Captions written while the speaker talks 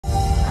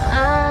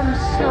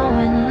so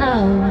in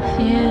love with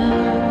you.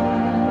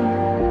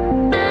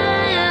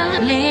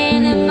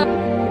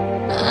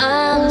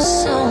 I'm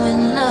so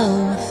in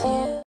love with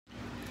you.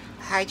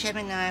 Hi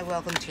Gemini,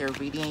 welcome to your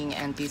reading,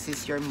 and this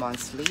is your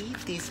monthly.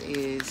 This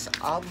is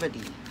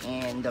already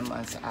in the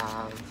month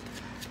of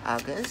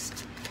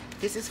August.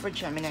 This is for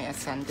Gemini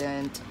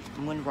ascendant,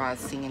 moon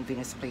rising, and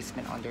Venus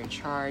placement on their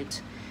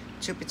chart.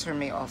 Jupiter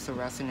may also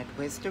resonate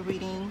with the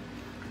reading.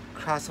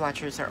 Cross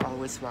watchers are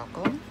always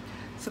welcome.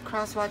 So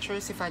cross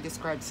watchers, if I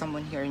describe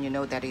someone here and you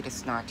know that it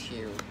is not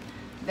you,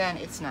 then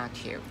it's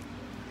not you.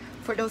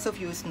 For those of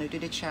you who's new to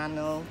the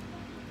channel,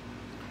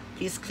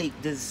 please click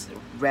this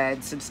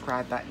red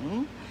subscribe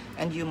button,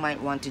 and you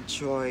might want to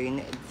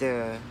join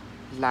the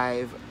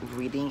live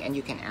reading and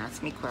you can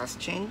ask me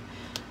questions.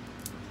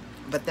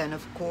 But then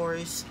of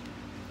course,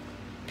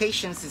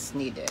 patience is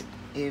needed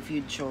if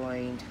you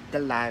joined the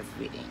live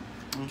reading,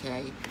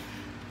 okay?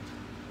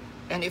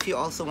 And if you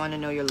also want to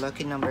know your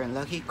lucky number and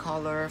lucky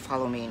color,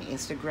 follow me on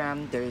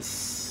Instagram.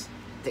 There's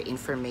the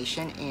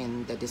information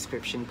in the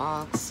description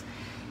box.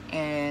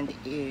 And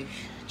if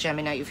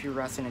Gemini, if you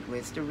resonate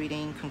with the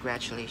reading,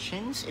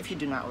 congratulations. If you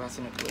do not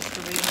resonate with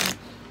the reading,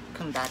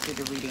 come back to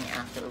the reading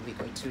after a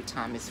week or two.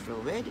 Time is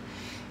fluid.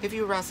 If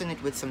you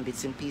resonate with some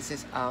bits and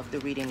pieces of the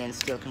reading, then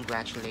still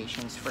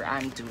congratulations, for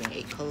I'm doing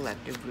a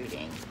collective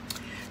reading.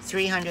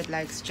 300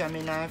 likes,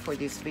 Gemini, for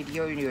this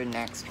video. Your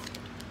next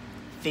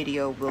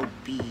video will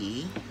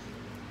be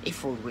a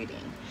full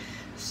reading.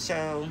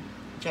 So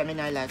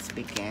Gemini, let's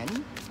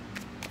begin.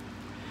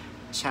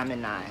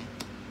 Gemini,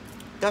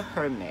 the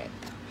Hermit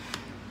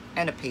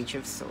and a Page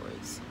of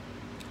Swords.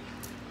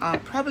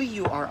 Probably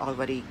you are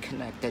already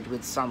connected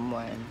with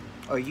someone,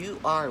 or you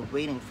are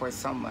waiting for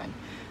someone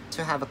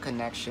to have a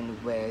connection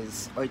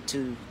with, or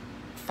to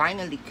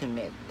finally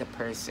commit the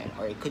person,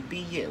 or it could be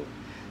you.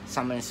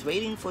 Someone is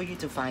waiting for you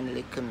to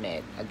finally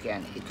commit.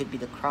 Again, it could be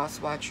the cross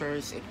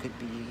watchers, it could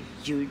be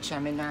you,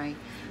 Gemini.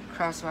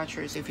 Cross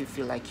watchers, if you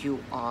feel like you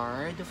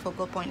are the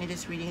focal point in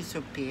this reading,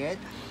 so be it.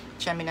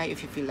 Gemini,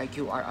 if you feel like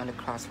you are on the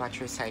cross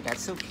watcher side,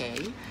 that's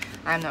okay.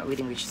 I'm not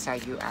reading which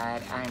side you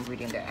at, I'm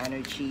reading the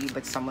energy,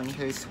 but someone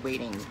here is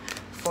waiting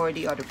for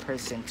the other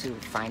person to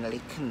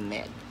finally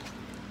commit.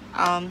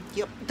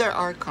 Yep, there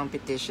are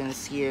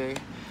competitions here.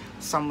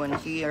 Someone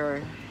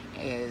here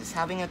is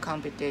having a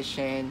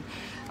competition.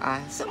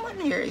 Someone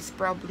here is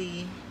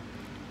probably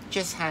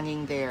just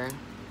hanging there,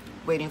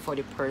 waiting for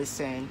the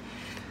person.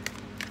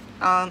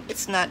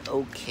 It's not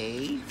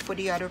okay for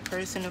the other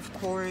person, of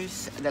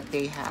course, that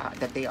they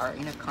are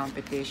in a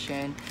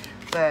competition,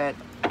 but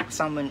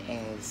someone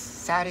is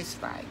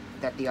satisfied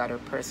that the other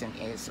person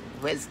is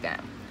with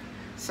them.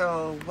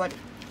 So what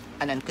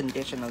an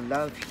unconditional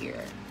love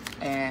here.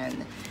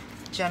 And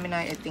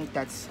Gemini, I think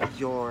that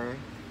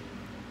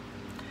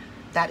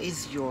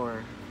is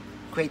your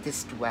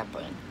greatest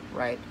weapon,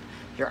 right?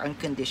 Your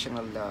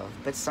unconditional love.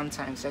 But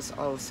sometimes that's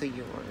also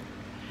your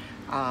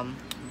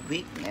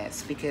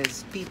weakness,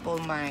 because people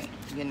might,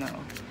 you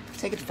know,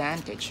 take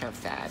advantage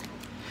of that.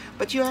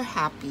 But you're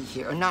happy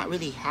here, or not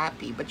really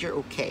happy, but you're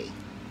okay.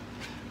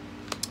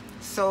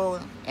 So,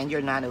 and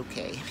you're not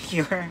okay.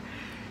 You're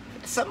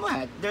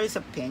somewhat, there's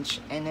a pinch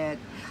in it.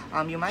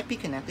 You might be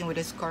connecting with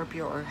a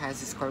Scorpio, or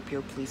has a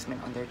Scorpio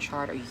placement on their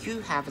chart, or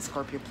you have a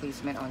Scorpio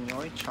placement on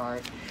your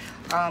chart.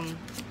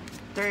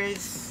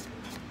 There's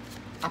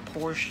a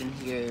portion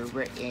here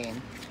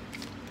wherein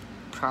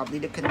probably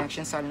the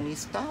connection suddenly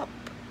stopped,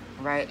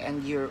 right?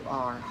 And you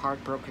are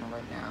heartbroken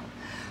right now.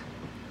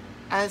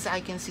 As I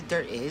can see,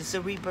 there is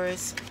a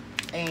rebirth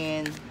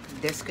and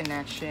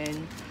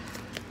disconnection.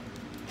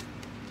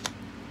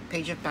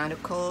 Page of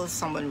Pentacles,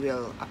 someone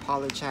will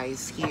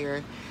apologize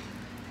here.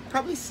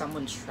 Probably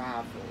someone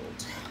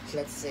traveled.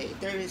 Let's say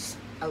there is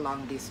a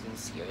long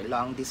distance here,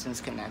 long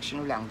distance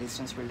connection, long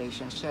distance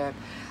relationship.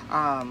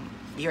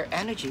 Your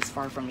energy is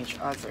far from each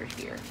other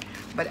here,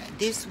 but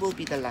this will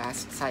be the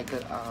last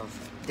cycle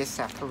of this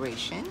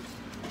separation.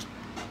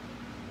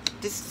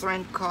 This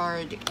Strength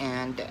card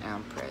and the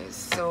Empress.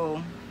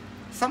 So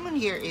someone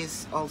here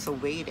is also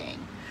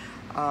waiting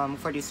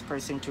for this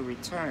person to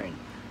return,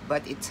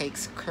 but it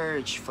takes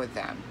courage for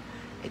them.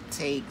 It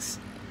takes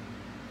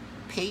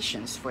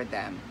patience for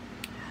them.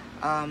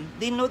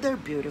 They know they're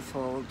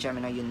beautiful,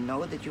 Gemini. You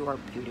know that you are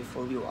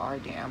beautiful. You are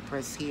the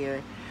Empress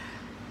here.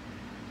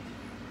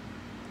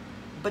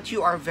 But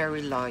you are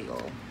very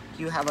loyal.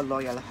 You have a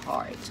loyal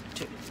heart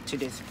to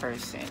this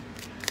person.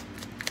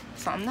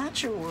 So I'm not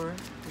sure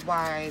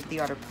why the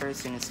other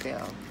person is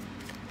still,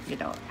 you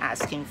know,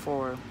 asking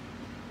for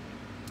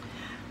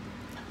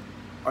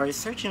or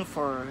searching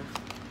for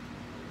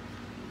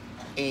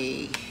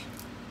a,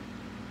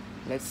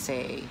 let's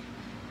say,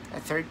 a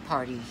third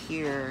party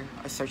here,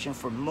 or searching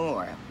for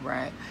more,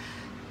 right?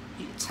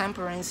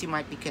 Temperance, you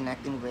might be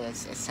connecting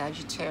with a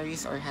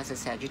Sagittarius, or has a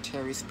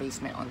Sagittarius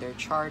placement on their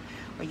chart,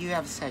 or you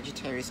have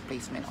Sagittarius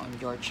placement on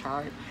your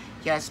chart.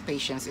 Yes,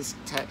 patience is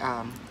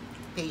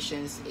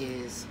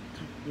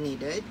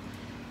needed.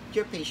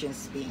 Your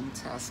patience is being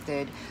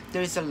tested.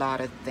 There's a lot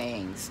of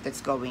things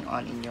that's going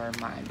on in your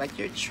mind, but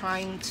you're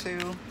trying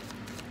to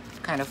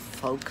kind of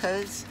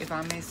focus, if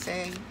I may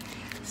say.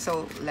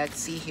 So let's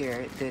see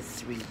here, the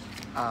Three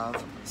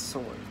of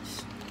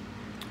Swords.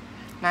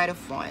 Knight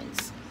of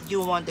Wands.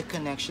 You want the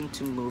connection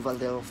to move a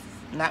little,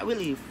 not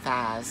really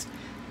fast.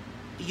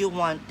 You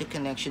want the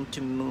connection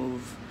to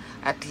move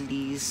at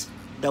least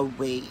the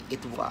way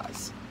it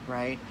was,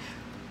 right?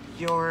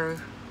 You're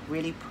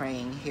really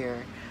praying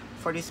here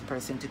for this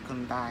person to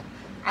come back.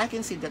 I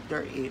can see that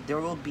there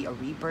will be a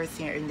rebirth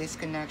here in this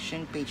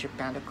connection. Page of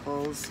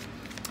Pentacles.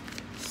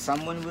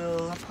 Someone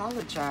will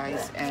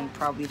apologize, and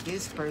probably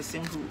this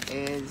person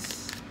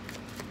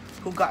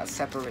who got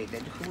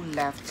separated, who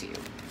left you.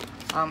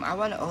 I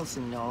want to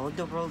also know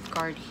the World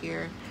card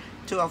here.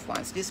 Two of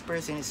Wands. This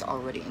person is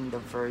already in the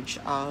verge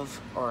of,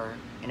 or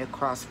in a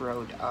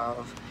crossroad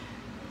of,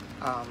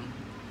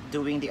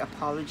 doing the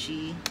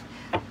apology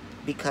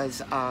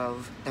because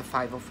of the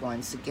Five of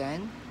Wands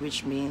again,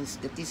 which means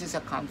that this is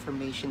a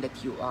confirmation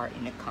that you are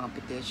in a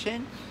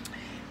competition.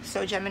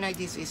 So Gemini,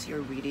 this is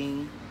your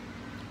reading.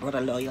 What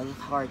a loyal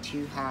heart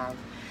you have.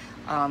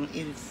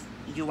 If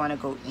you want to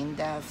go in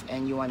depth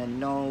and you want to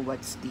know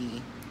what's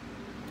the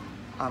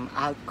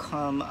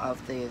outcome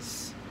of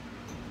this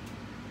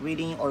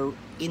reading, or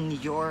in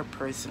your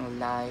personal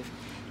life,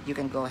 you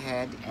can go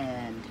ahead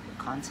and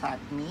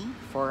contact me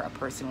for a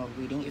personal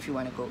reading if you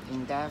want to go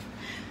in depth.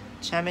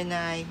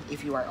 Gemini,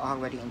 if you are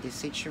already in this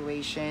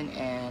situation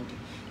and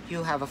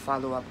you have a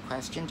follow-up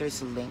question,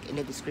 there's a link in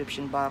the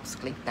description box.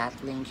 Click that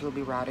link, you'll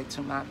be routed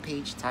to my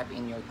page. Type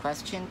in your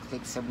question,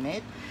 click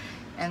submit,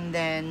 and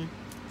then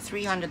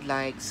 300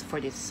 likes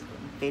for this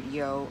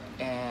video,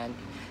 and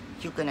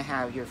you're gonna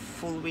have your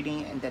full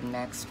reading in the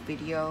next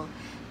video.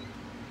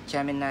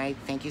 Gemini,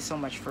 thank you so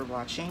much for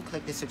watching.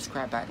 Click the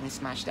subscribe button,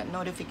 smash that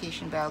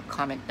notification bell,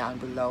 comment down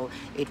below.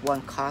 It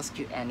won't cost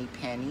you any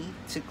penny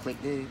to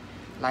click the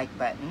like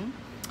button.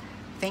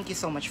 Thank you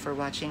so much for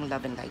watching.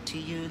 Love and light to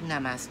you.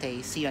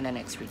 Namaste. See you on the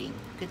next reading.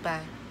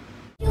 Goodbye.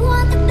 You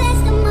want the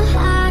best of my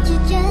heart, you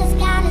just